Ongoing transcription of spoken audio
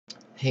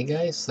Hey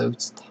guys, so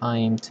it's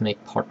time to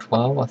make part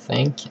 12, I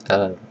think,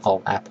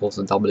 of Apple's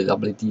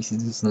WWDC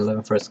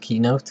 2011 First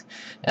Keynote.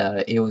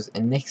 It was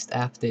a next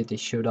app that they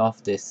showed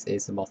off. This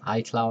is about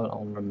iCloud. I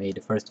already made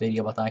the first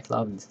video about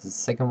iCloud. This is the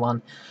second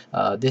one.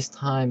 This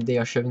time they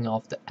are showing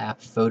off the app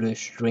photo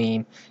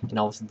stream, and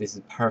also this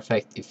is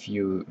perfect if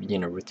you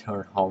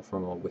return home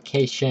from a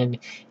vacation,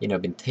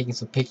 been taking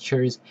some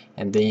pictures,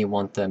 and then you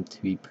want them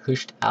to be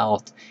pushed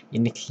out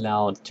in the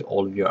cloud to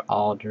all of your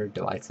other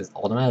devices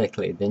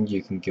automatically. Then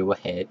you can go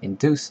ahead and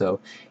do so.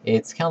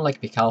 It's kind of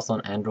like Picasso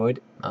on Android,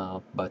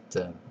 but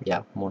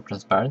yeah, more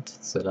transparent,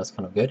 so that's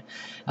kind of good.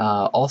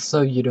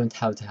 Also, you don't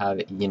have to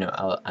have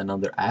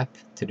another app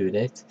to do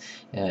that.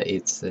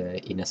 It's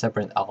in a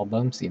separate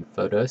albums in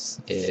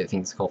photos. I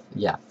think it's called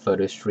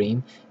photo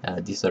stream.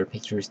 These are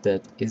pictures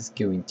that is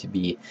going to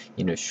be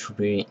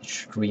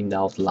streamed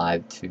out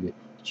live to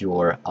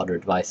your other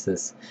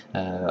devices,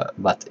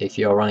 but if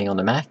you're running on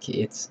the Mac,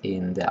 it's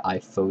in the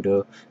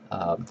iPhoto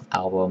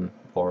album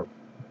or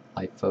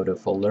iPhoto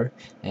folder,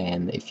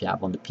 and if you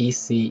have on the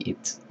PC,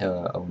 it's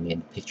only in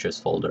the pictures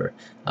folder.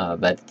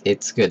 But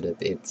it's good that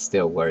it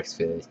still works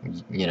to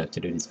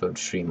do this photo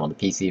stream on the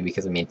PC,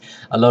 because I mean,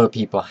 a lot of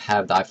people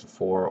have the iPhone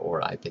 4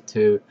 or iPad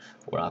 2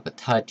 or iPad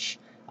Touch,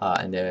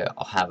 and they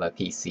have a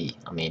PC.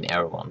 I mean,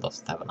 everyone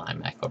doesn't have an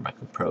iMac or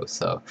MacBook Pro,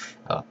 so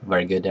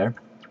very good there.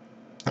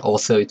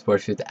 Also, it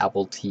works with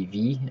Apple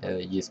TV.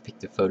 You just pick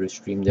the photo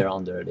stream there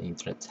under the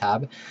Internet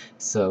tab.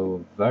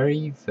 So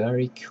very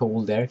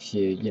cool there. If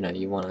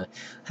you want to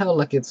have a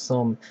look at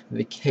some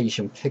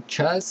vacation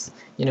pictures,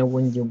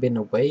 when you've been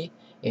away.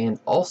 And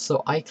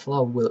also,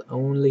 iCloud will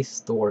only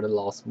store the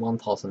last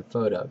 1,000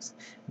 photos.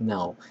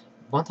 Now,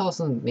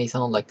 1,000 may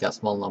sound like a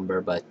small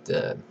number, but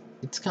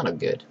it's kind of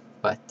good.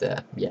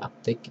 But yeah,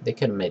 they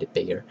could have made it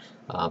bigger.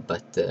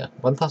 But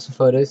 1,000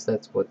 photos,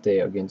 that's what they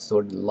are going to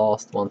store, the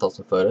last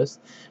 1,000 photos.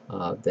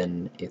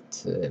 Then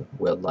it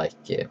will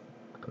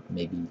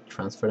maybe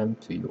transfer them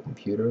to your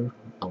computer,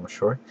 I'm not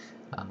sure.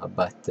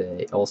 But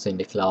also in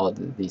the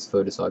cloud, these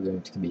photos are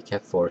going to be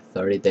kept for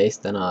 30 days.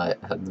 Then I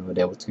have no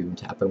idea what's going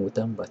to happen with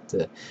them,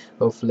 but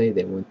hopefully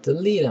they won't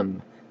delete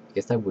them,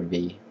 because that would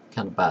be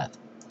kind of bad.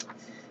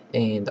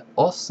 And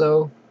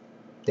also,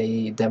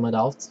 they demoed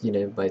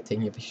out, by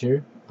taking a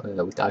picture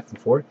with the iPhone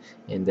 4,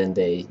 and then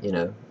they,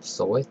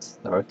 saw it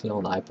directly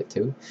on the iPad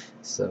 2.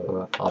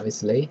 So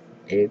obviously,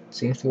 it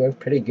seems to work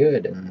pretty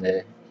good.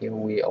 And here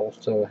we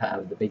also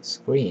have the big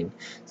screen,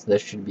 so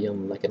that should be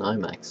on like an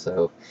iMac.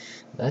 So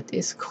that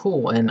is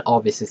cool. And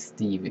obviously,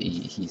 Steve,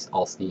 he's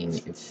asking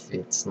if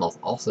it's not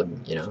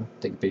awesome,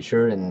 take a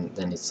picture and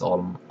then it's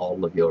on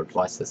all of your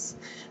devices.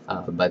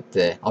 But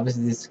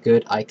obviously, this is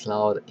good.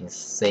 iCloud,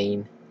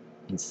 insane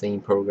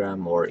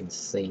program or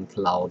insane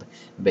cloud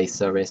based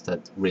service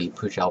that really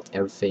push out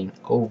everything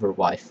over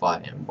Wi-Fi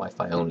and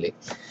Wi-Fi only.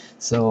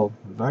 So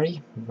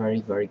very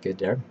good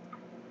there.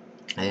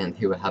 And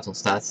here we have some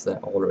stats that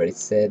I already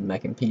said,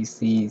 Mac and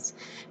PCs,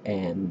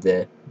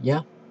 and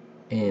yeah.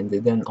 And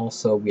then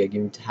also we are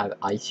going to have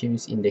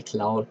iTunes in the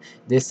cloud.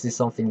 This is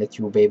something that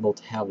you'll be able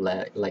to have,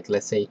 like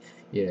let's say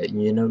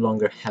you no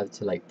longer have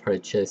to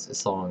purchase a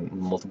song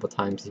multiple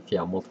times if you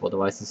have multiple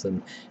devices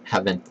and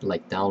haven't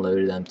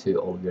downloaded them to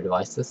all of your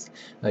devices.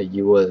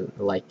 You will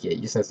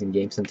just as in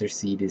Game Center,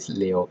 see this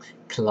little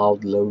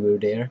cloud logo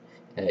there.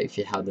 If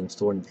you have them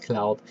stored in the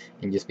cloud,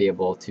 and just be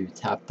able to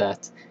tap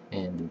that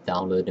and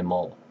download them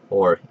all.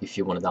 Or if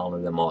you want to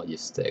download them all,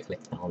 just click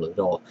download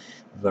all.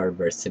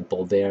 Very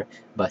simple there.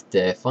 But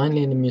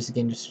finally, in the music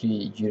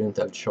industry, you don't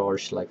have to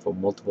charge for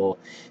multiple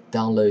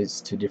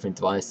downloads to different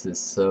devices.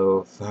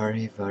 So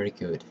very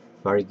good,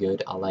 very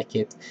good. I like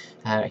it.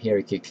 Here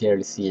you can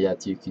clearly see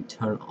that you can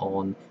turn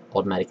on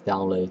automatic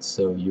downloads,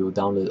 so you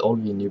download all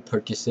of your new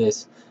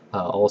purchases,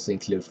 also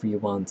include free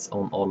ones,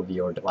 on all of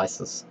your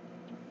devices.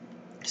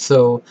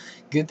 So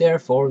good there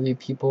for all of you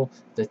people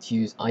that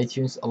use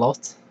iTunes a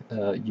lot.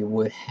 You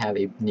will have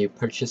a new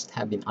purchase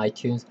tab in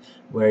iTunes,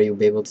 where you'll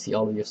be able to see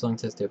all of your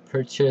songs that they're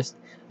purchased,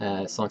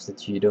 songs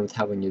that you don't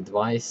have on your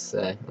device,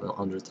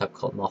 under a tab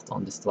called not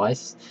on this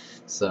device.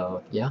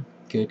 So yeah,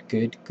 good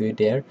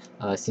there.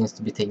 Seems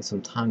to be taking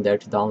some time there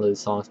to download the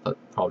songs, but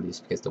probably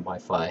it's because the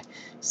Wi-Fi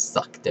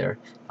stuck there.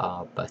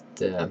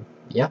 But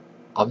yeah,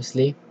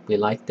 obviously we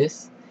like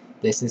this.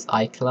 This is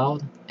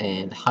iCloud,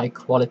 and high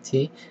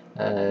quality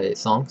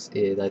songs.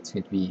 That's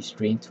going to be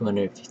streamed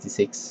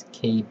 256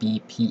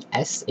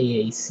 kbps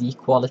AAC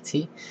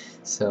quality.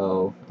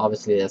 So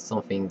obviously that's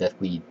something that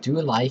we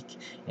do like,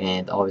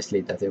 and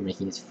obviously that they're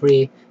making it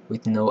free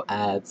with no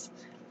ads.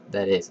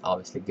 That is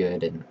obviously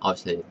good, and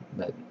obviously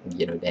that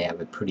they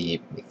have a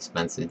pretty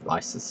expensive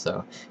devices,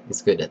 so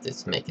it's good that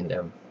it's making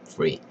them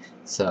free.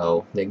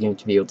 So they're going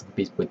to be able to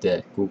compete with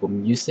the Google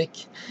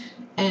Music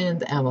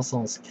and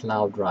Amazon's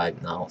Cloud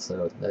Drive now,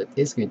 so that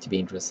is going to be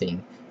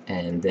interesting.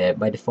 And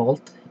by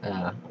default,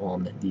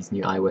 on these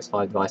new iOS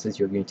 5 devices.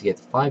 You're going to get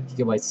 5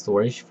 GB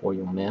storage for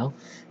your mail.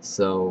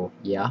 So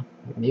yeah,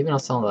 maybe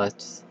not sound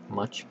that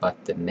much,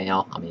 but the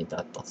mail, I mean,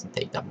 that doesn't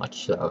take that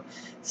much, so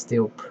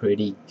still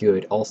pretty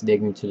good. Also, they're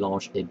going to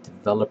launch a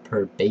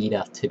developer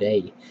beta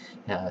today,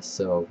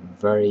 so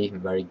very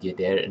good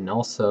there. And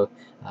also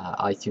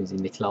iTunes in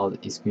the cloud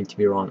is going to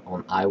be run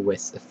on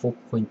iOS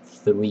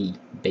 4.3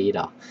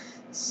 beta.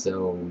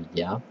 So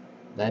yeah,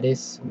 that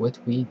is what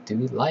we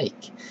do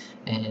like.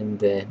 And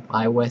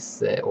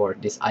iOS or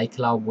this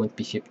iCloud won't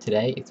be shipped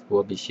today. It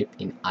will be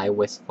shipped in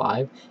iOS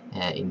 5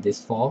 in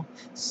this fall.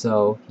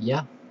 So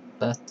yeah,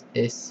 that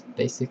is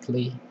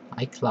basically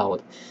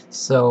iCloud.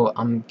 So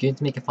I'm going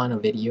to make a final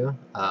video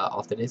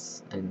after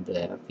this, and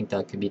I think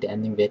that could be the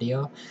ending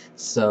video.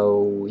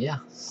 So yeah,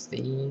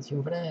 stay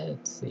tuned for that.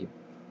 See you.